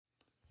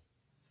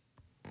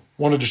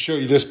Wanted to show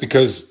you this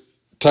because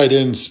tight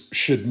ends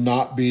should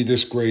not be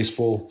this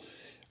graceful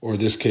or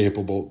this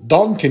capable.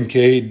 Dalton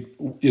Kincaid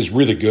is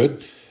really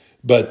good,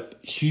 but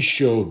he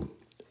showed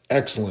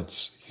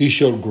excellence. He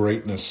showed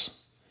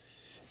greatness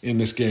in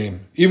this game.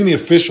 Even the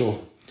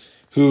official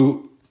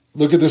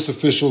look at this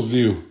official's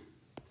view.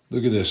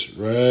 Look at this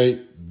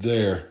right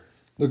there.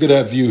 Look at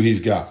that view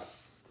he's got.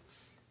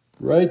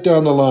 Right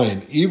down the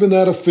line. Even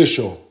that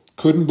official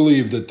couldn't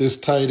believe that this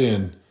tight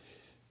end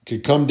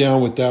could come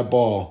down with that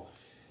ball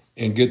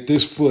and get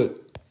this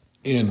foot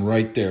in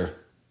right there.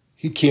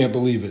 He can't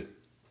believe it.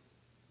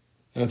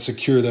 And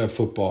secure that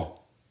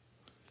football.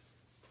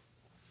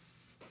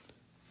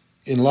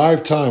 In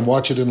live time,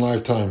 watch it in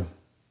live time.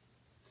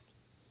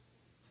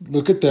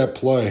 Look at that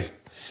play.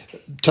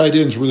 Tight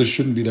ends really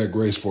shouldn't be that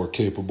graceful or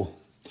capable.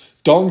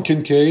 Dalton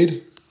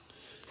Kincaid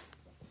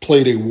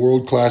played a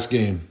world-class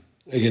game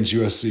against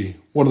USC.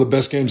 One of the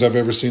best games I've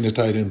ever seen a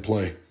tight end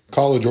play,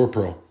 college or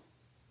pro.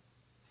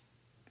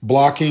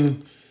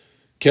 Blocking,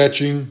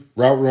 catching,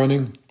 route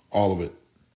running, all of it.